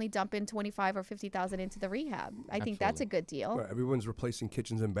 but you only dump in 25 or 50,000 into the rehab. I think that's a good deal. Right, everyone's replacing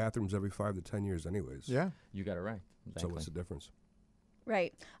kitchens and bathrooms every 5 to 10 years anyways. Yeah. You got it right. Exactly. So what's the difference?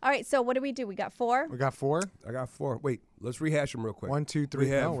 Right. All right. So what do? We got 4? We got 4. I got 4. Wait, let's rehash them real quick. 1, 2, 3.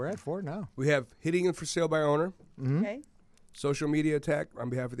 No, we're at 4 now. We have hitting and for sale by owner. Okay. Social media attack on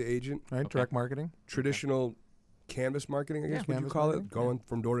behalf of the agent. Right, direct marketing. Traditional canvas marketing, I guess, would you call marketing. it? Going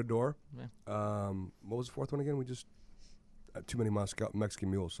from door to door. Yeah. What was the 4th one again? We just... too many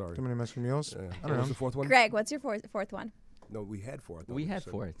Mexican mules, sorry. Too many Mexican mules? Yeah. I What don't was know. the 4th one? Greg, what's your fourth one? No, we had 4. I thought We had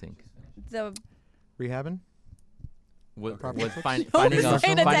said. 4, I think. The Rehabbing? Finding Nobody's a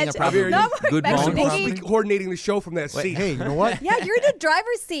paying property attention. good Mexican You're supposed bones. to be Making- coordinating the show from that Wait, seat. hey, you know what? Yeah, you're in the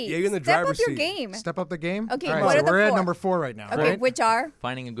driver's seat. Yeah, you're in the Step driver's up your seat. game. Step up the game? Okay, All right, what so are the we're at 4? number 4 right now, Okay, right? which are?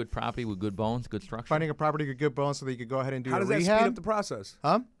 Finding a good property with good bones, good structure. Finding a property with good bones so that you could go ahead and do How a does that rehab. speed up the process?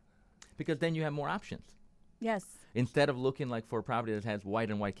 Because then you have more options. Yes. Instead of looking like for a property that has white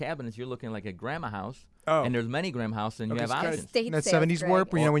and white cabinets, you're looking like a grandma house. Oh. And there's many grandma houses, and you Okay, have so kinda options. State That sales, 70s Greg.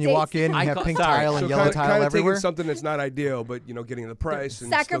 warp, when you State walk in, I you have got- pink sorry. tile and So yellow kind tile of everywhere. taking something that's not ideal, but getting the price and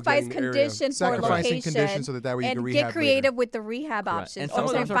Sacrifice still getting the area. condition for Sacrificing location. conditions so that way you and can get rehab creative later. with the rehab Correct. options. And some Or of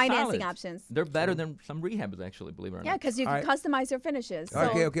sorry, those are financing solid. options. They're better than some rehabs, actually, believe it or Yeah, not. because you can customize your finishes. So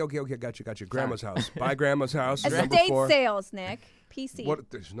Okay. Gotcha. Grandma's house. Buy grandma's house. is number estate 4. sales, Nick. PC. What?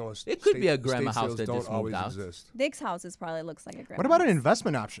 There's no. It could be a estate grandma house sales that don't just moved always out. exist. Nick's houses probably looks like a grandma. What about an house.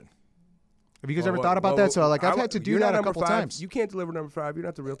 investment option? Have you guys ever Well, thought about well, that? So, like, I've I- had to do you're that not a couple 5. times. You can't deliver number 5. You're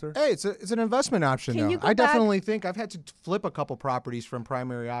not the realtor. Hey, it's an investment option, Can though. you go I back- definitely think I've had to flip a couple properties from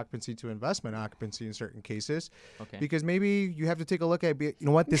primary occupancy to investment occupancy in certain cases. Okay. Because maybe you have to take a look at, you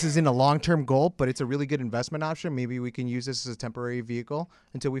know what, this isn't a long-term goal, but it's a really good investment option. Maybe we can use this as a temporary vehicle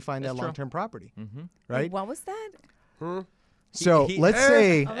until we find That's that true. long-term property, Mm-hmm. right? What was that? So let's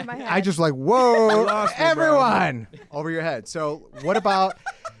say Over my head. I just like, whoa, lost me, bro. everyone over your head. So what about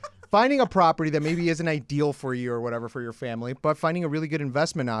finding a property that maybe isn't ideal for you or whatever for your family, but finding a really good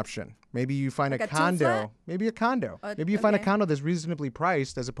investment option. Maybe you find Like a a condo. two-flat? Maybe a condo. Maybe you find a okay. condo that's reasonably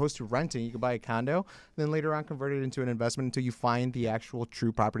priced as opposed to renting. You could buy a condo, then later on convert it into an investment until you find the actual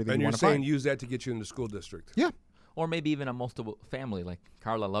true property that And you you're want to saying find. use that to get you in the school district. Yeah. Or maybe even a multiple family, like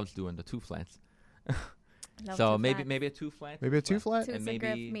Karla loves doing the 2 flats. Love So two maybe flats. maybe a 2 flat. Maybe a 2 flat? Two's and a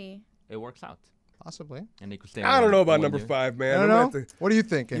grip maybe me. it works out, Possibly. and they could stay. I don't on know about one number year. 5, man. I I'm don't gonna know. have to- What are you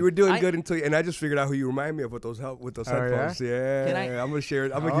thinking? You were doing I- good until, and I just figured out who you remind me of with those Oh, headphones. Yeah, Can I- I'm gonna share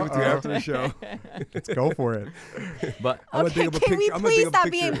it. I'm gonna give it to you after the show. Let's go for it. But I'm gonna Okay, dig up a can we picture. I'm gonna please dig up a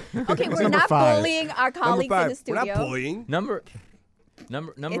stop being? picture. Okay, we're number not 5. bullying our Number colleagues in 5. the studio. We're not bullying. number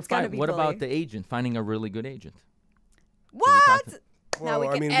It's gotta 5. be What about bully. the agent? Finding a really good agent. What? Now we Well,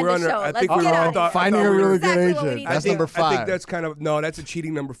 I can mean, end we're the under. show. I Let's think get we out all of thought. here. I Finding thought a we were- really Exactly good what we agent. need That's to number do. I think 5. that's kind of that's a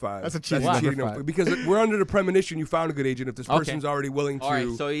cheating number 5. That's a cheating That's number 5. because we're under the premonition you found a good agent if this Okay. person's already willing to, All right,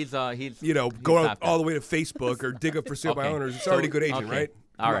 so he's go out tapped all out. the way to Facebook or dig up for sale by Okay. owners. It's So- already a good agent, okay. right?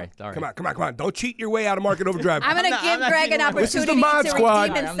 All right. Come on. Don't cheat your way out of Market Overdrive. I'm gonna not- give I'm not Greg an cheating. opportunity This is the mod to squad.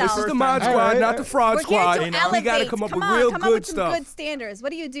 redeem I'm himself. the This is the mod All squad, right. not the fraud We're squad. here to We elevate. got to come up Come with on, real come good up with some stuff. good standards.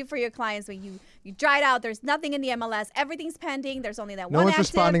 What do you do for your clients when you dried out? There's nothing in the MLS. Everything's pending. There's only that No one one's active.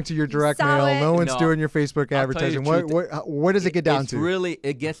 responding to your You direct saw mail. it. No one's No. doing your Facebook I'll tell you advertising. the truth. What does it get down it's to? Really,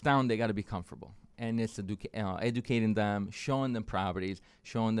 it gets down. They got to be comfortable, and it's educating them, showing them properties,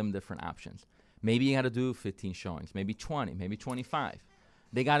 showing them different options. Maybe you got to do 15 showings, maybe 20, maybe 25.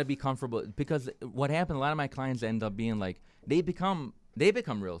 They got to be comfortable because what happened? A lot of my clients end up being like they become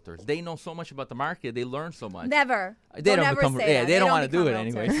realtors. They know so much about the market. They learn so much. Never. They don't ever become. say Yeah, that. they don't want to become do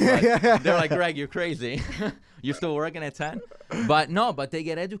it realtors. anyway. But they're like, Greg, you're crazy. You're still working at 10. But no, but they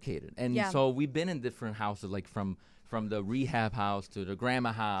get educated, and Yeah. so we've been in different houses, like from the rehab house to the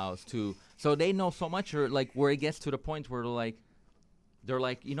grandma house to. So they know so much, or like where it gets to the point where they're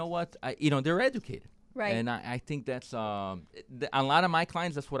like, you know what, they're educated. Right. And I think that's a lot of my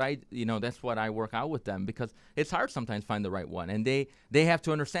clients. That's what I work out with them because it's hard sometimes to find the right one, and they have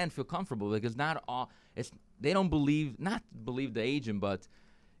to understand, feel comfortable because not all they don't not believe the agent, but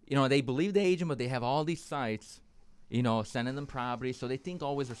they believe the agent, but they have all these sites, sending them properties, so they think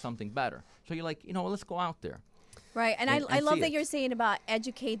always there's something better. So you're like, let's go out there. Right, and And- I and love see that it. you're saying about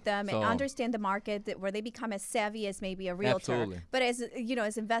educate them and So- understand the market, where they become as savvy as maybe a realtor. Absolutely. But as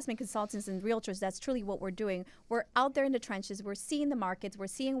as investment consultants and realtors, that's truly what we're doing. We're out there in the trenches. We're seeing the markets. We're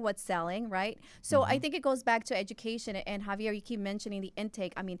seeing what's selling. Right. So I think it goes back to education. And Javier, you keep mentioning the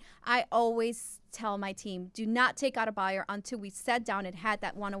intake. I mean, I always tell my team, do not take out a buyer until we sat down and had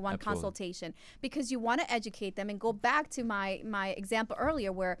that one-on-one Absolutely. consultation, because you want to educate them and go back to my example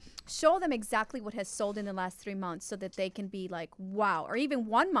earlier where show them exactly what has sold in the last 3 months so that they can be like, wow, or even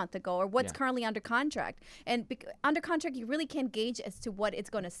 1 month ago, or what's Yeah. currently under contract. And under contract, you really can't gauge as to what it's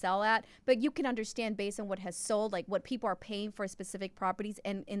going to sell at, but you can understand based on what has sold, like what people are paying for specific properties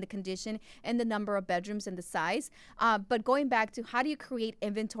and in the condition and the number of bedrooms and the size. But going back to how do you create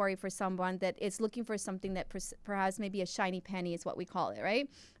inventory for someone that is looking for something that perhaps maybe a shiny penny is what we call it, right?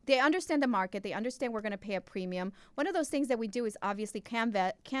 They understand the market. They understand we're going to pay a premium. One of those things that we do is obviously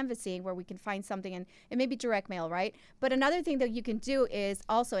canvassing, where we can find something, and maybe direct mail, right? But another thing that you can do is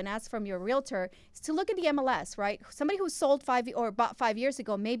also, and ask from your realtor, is to look at the MLS, right? Somebody who sold bought 5 years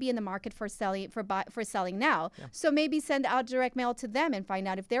ago may be in the market for selling now. Yeah. So maybe send out direct mail to them and find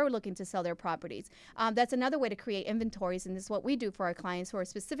out if they're looking to sell their properties. That's another way to create inventories, and this is what we do for our clients who are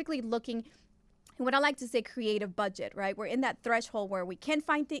specifically looking. What I like to say, creative budget, right? We're in that threshold where we can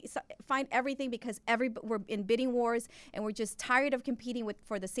find everything because we're in bidding wars and we're just tired of competing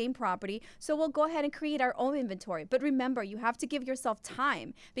for the same property. So we'll go ahead and create our own inventory. But remember, you have to give yourself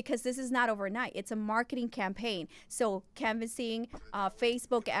time because this is not overnight. It's a marketing campaign. So canvassing,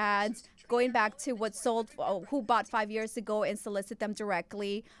 Facebook ads, going back to what sold, who bought 5 years ago and solicit them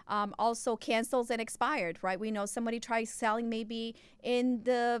directly. Also cancels and expired, right? We know somebody tries selling maybe in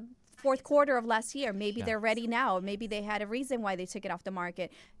the fourth quarter of last year. Maybe they're ready now. Maybe they had a reason why they took it off the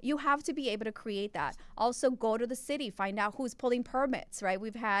market. You have to be able to create that. Also, go to the city, find out who's pulling permits, right? We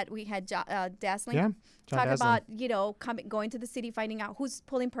had Dazzling Yeah, John talk Dazzling. about going to the city, finding out who's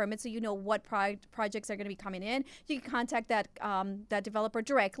pulling permits, so you know what projects are going to be coming in. You can contact that developer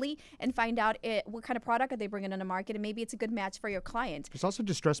directly and find out what kind of product are they bringing on the market, and maybe it's a good match for your client. There's also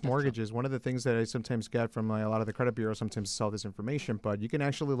distressed mortgages. One of the things that I sometimes get from a lot of the credit bureaus sometimes sell this information, but you can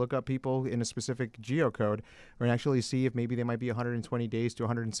actually look up people in a specific geocode and actually see if maybe they might be 120 days to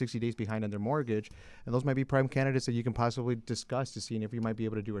 160 days behind on their mortgage. And those might be prime candidates that you can possibly discuss to see if you might be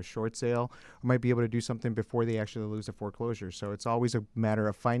able to do a short sale or might be able to do something something before they actually lose a foreclosure. So it's always a matter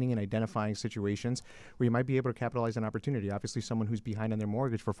of finding and identifying situations where you might be able to capitalize on opportunity. Obviously, someone who's behind on their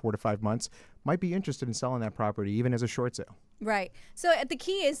mortgage for 4 to 5 months might be interested in selling that property, even as a short sale. Right. So the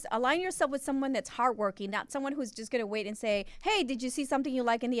key is align yourself with someone that's hardworking, not someone who's just going to wait and say, hey, did you see something you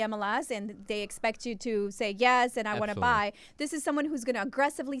like in the MLS? And they expect you to say yes, and I want to buy. This is someone who's going to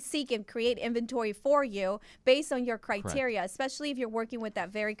aggressively seek and create inventory for you based on your criteria, especially if you're working with that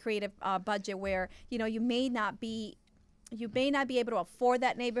very creative budget where, you may not be able to afford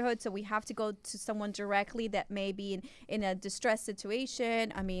that neighborhood, so we have to go to someone directly that may be in a distressed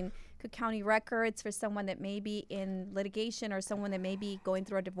situation. I mean, county records for someone that may be in litigation or someone that may be going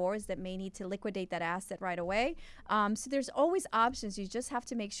through a divorce that may need to liquidate that asset right away. So there's always options. You just have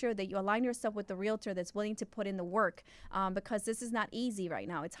to make sure that you align yourself with the realtor that's willing to put in the work, because this is not easy right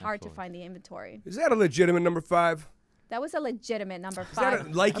now. It's hard to find the inventory. Is that a legitimate number 5? That was a legitimate number 5. Is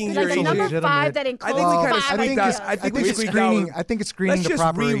that liking like your a number agent? 5 that includes I think we kind of five I think we it's should screening. I think it's screening Let's the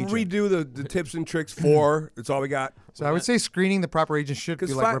proper just agent. redo the tips and tricks 4. That's all we got. So I would say screening the proper agent should be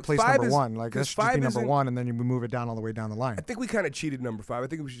like replace number 1. Like that should just be number 1, and then you move it down all the way down the line. I think we kind of cheated number 5. I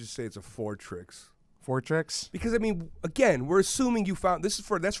think we should just say it's a 4 tricks. 4 tricks? Because I mean, again, we're assuming you found that's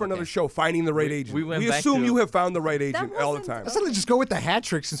for another show, finding the right agent. We assume you have found the right agent all the time. Let's not just go with the hat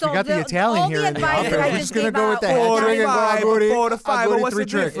trick since So we got the Italian all here the in the advice office. that I We're just just gonna gave go with out the was hat trick and go 4 to 5. Aguri, What's the 3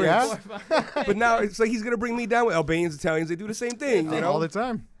 tricks? difference? Yeah? But now it's like he's gonna bring me down with Albanians, Italians. They do the same thing, you know. All the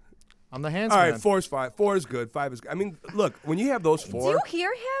time. I'm the hands All man. right, 4 is 5. 4 is good. 5 is good. I mean, look, when you have those 4, Do you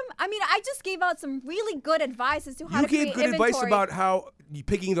hear him? I mean, I just gave out some really good advice as to how you to create gave good inventory. advice about how you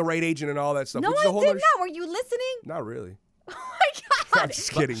picking the right agent and all that stuff. No, which is a I whole did other not. Were you listening? Not really. Oh my I'm God.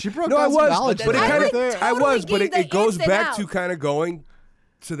 just kidding. She broke no, I down some was, knowledge but it there. kind I of, would I was, totally but give it the goes ins and back to outs. kind of going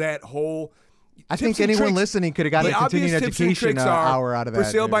to that whole. I think tips and anyone tricks. listening could have got The a continuing obvious tips and education tricks are hour out of that. For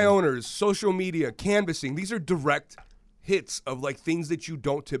sale by maybe. owners, social media, canvassing. These are direct hits of like things that you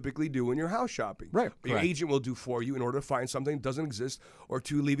don't typically do when you're house shopping. Right. Or your Correct. agent will do for you in order to find something that doesn't exist or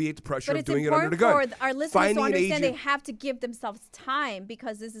to alleviate the pressure But of it's doing it under important the gun. for our listeners Finding to an understand they agent- have to give themselves time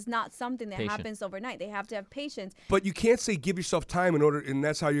because this is not something that Patience. happens overnight. They have to have patience. But you can't say give yourself time in order, and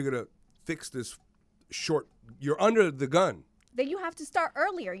that's how you're going to fix this short. You're under the gun. Then you have to start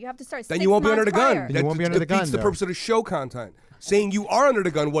earlier. You have to start. Then 6 you won't be under months the gun. prior. Then you won't be under the defeats gun, the though. purpose of the show content. Saying you are under the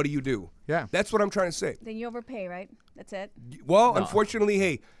gun, what do you do? Yeah. That's what I'm trying to say. Then you overpay, right? That's it. Well, unfortunately,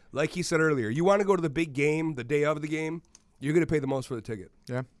 hey, like he said earlier, you want to go to the big game the day of the game, you're going to pay the most for the ticket.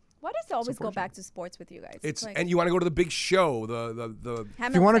 Yeah. Why does it always go back to sports with you guys? It's like and you want to go to the big show,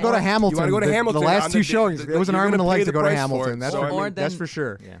 If you want to go to Hamilton, You wanna go to Hamilton the last on 2 the- showings, the- it was an you're arm and a gonna leg pay to the go to price for Hamilton. it. That's So, for I mean, that's for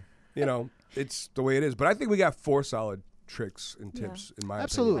sure. Yeah. you know, it's the way it is. But I think we got 4 solid tricks and tips in my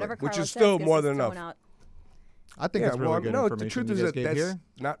Absolutely. opinion, Whatever which Karla is says still gets more us than thrown enough. out. I think that's really good no, information the truth you is guys that gave that's here.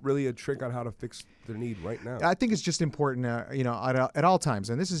 not really a trick on how to fix the need right now. I think it's just important, at all times,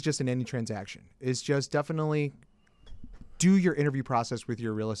 and this is just in any transaction, is just definitely do your interview process with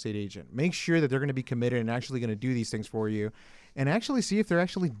your real estate agent. Make sure that they're going to be committed and actually going to do these things for you, and actually see if they're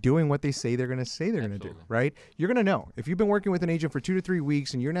actually doing what they say they're going to do, right? You're going to know. If you've been working with an agent for 2 to 3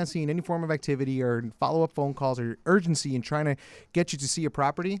 weeks and you're not seeing any form of activity or follow-up phone calls or urgency in trying to get you to see a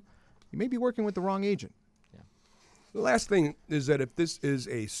property, you may be working with the wrong agent. The last thing is that if this is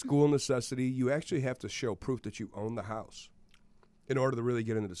a school necessity, you actually have to show proof that you own the house in order to really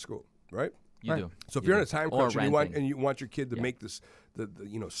get into the school, right? You Right. do. So if You you're in do. a time Or crunch and you want your kid to make this,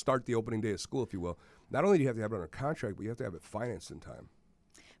 start the opening day of school, if you will, not only do you have to have it under contract, but you have to have it financed in time.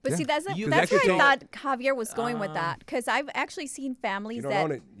 But Yeah. see, that's that where could I thought Javier was going with that, because I've actually seen You families don't that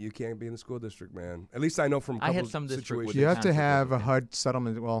own it, you can't be in the school district, man. At least I know from a I couple had some district situations. with You have to contract have a with HUD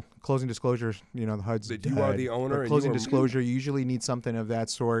settlement, closing disclosure, the HUD's That you are dead, the owner but and closing you are- disclosure, you usually need something of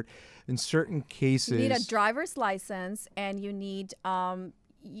that sort. In certain cases, you need a driver's license and you need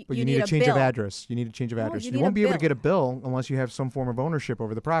but you need a change of bill. address. You need a change of No, address. you You need won't a be able to bill. get a bill unless you have some form of ownership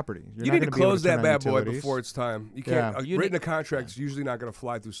over the property. You're You not need to gonna be able close turn that on bad boy utilities. before it's time. You can't. Yeah. A You written need- contract's usually not going to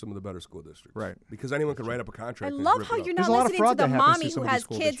fly through some of the better school districts, Right. Because anyone can write up a I contract. and love rip how it up. you're There's not a lot of listening to fraud the that happens mommy through some who of these has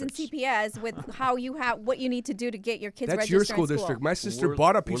school kids in districts. CPS with how what you need to do to get your kids That's registered your school in school. district. My sister We're-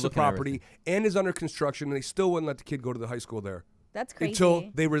 bought a we're piece of looking at property and is under construction, and they still wouldn't let the kid go to the high school there That's crazy. until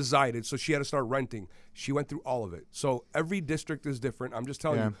they resided. So she had to start renting. She went through all of it. So every district is different. I'm just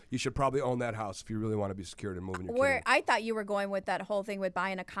telling Yeah. you should probably own that house if you really want to be secured and moving your Where kid. I thought you were going with that whole thing with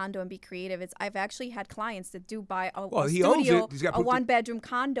buying a condo and be creative is I've actually had clients that do buy Well, a he owns studio, it. He's got a proof that- one-bedroom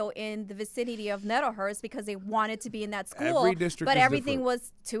condo in the vicinity of Nettlehurst because they wanted to be in that school. Every district but is everything different.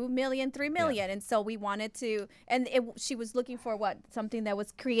 was 2 million, 3 million, and so we wanted to. And she was looking for something that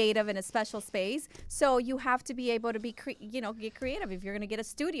was creative in a special space. So you have to be able to be, get creative if you're going to get a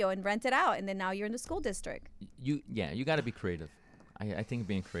studio and rent it out, and then now you're in the school district. You got to be creative. I think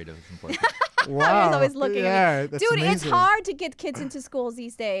being creative is important. Wow. He's always looking at me. that's Dude, it's amazing. hard to get kids into schools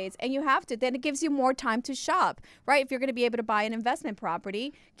these days, and you have to. Then it gives you more time to shop, right? If you're going to be able to buy an investment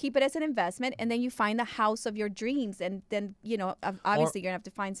property, keep it as an investment, and then you find the house of your dreams. And then, obviously, you're going to have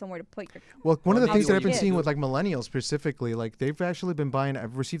to find somewhere to put your... Well, one of the maybe things that what I've you been could seeing do- with like millennials specifically, like they've actually been buying.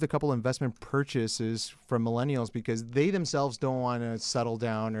 I've received a couple investment purchases from millennials because they themselves don't want to settle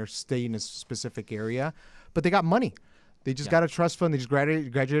down or stay in a specific area, but they got money. They just got a trust fund. They just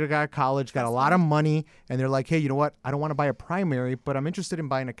graduated out of college, got a lot of money, and they're like, hey, you know what? I don't want to buy a primary, but I'm interested in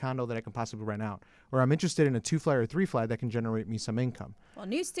buying a condo that I can possibly rent out. Or I'm interested in a 2-flat or 3-flat that can generate me some income. Well,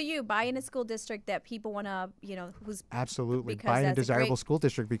 news to you, buy in a school district that people want to, who's... Absolutely. Because Buy in a that's a desirable great- school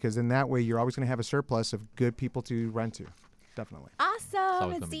district because in that way, you're always going to have a surplus of good people to rent to. Definitely. Awesome.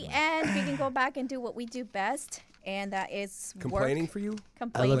 always It's gonna be the good. end. We can go back and do what we do best, and that is Complaining work. for you?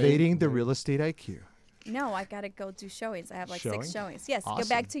 Complaining. Elevating the real estate IQ. No, I got to go do showings. I have like Showing? 6 showings. Yes, Awesome. go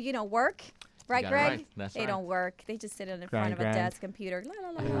back to, work. Right, got it Greg? right. That's they right. don't work. They just sit in front of a Grind. desk computer. La,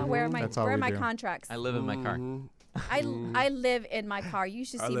 la, la, la. Where are my That's all where are we my do. contracts? I live in my car. I live in my car. You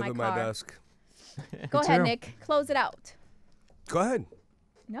should I see live my at car. my desk. Go ahead, too. Nick. Close it out. Go ahead.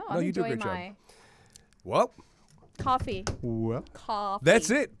 No, No, I'm you do a enjoying great job. my Well, coffee. Well, Coffee. that's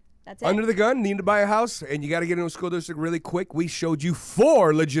it. That's it. Under the gun, need to buy a house, and you got to get into a school district really quick. We showed you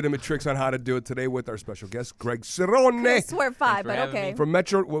 4 legitimate tricks on how to do it today with our special guest, Greg Cirone. I swear 5, Thanks for but having okay. me. From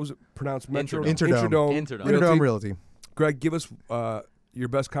Metro, what was it pronounced? Metro? Interdome. Interdome. Interdome Realty. Greg, give us your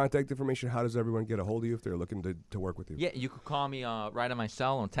best contact information. How does everyone get a hold of you if they're looking to work with you? Yeah, you could call me right on my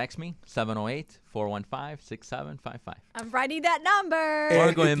cell or text me, 708-415-6755. I'm writing that number.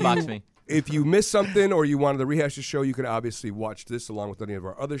 Or go inbox me. If you missed something or you wanted to rehash the show, you can obviously watch this along with any of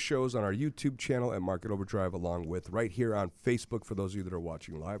our other shows on our YouTube channel at Market Overdrive, along with right here on Facebook for those of you that are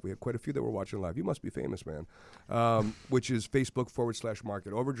watching live. We had quite a few that were watching live. You must be famous, man. Which is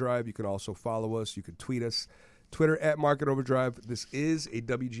Facebook/Market Overdrive. You can also follow us. You can tweet us. Twitter at Market Overdrive. This is a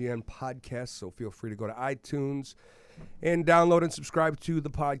WGN podcast, so feel free to go to iTunes and download and subscribe to the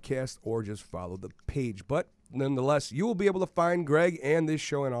podcast or just follow the page. But nonetheless, you will be able to find Greg and this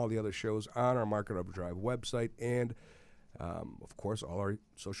show and all the other shows on our Market Overdrive website and, of course, all our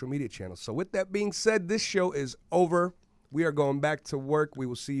social media channels. So with that being said, this show is over. We are going back to work. We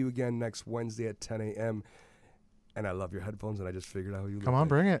will see you again next Wednesday at 10 a.m. And I love your headphones, and I just figured out who you look Come on, like.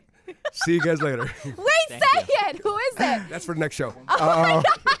 bring it. See you guys later. Wait, say it. Who is it? That's for the next show. Uh-oh.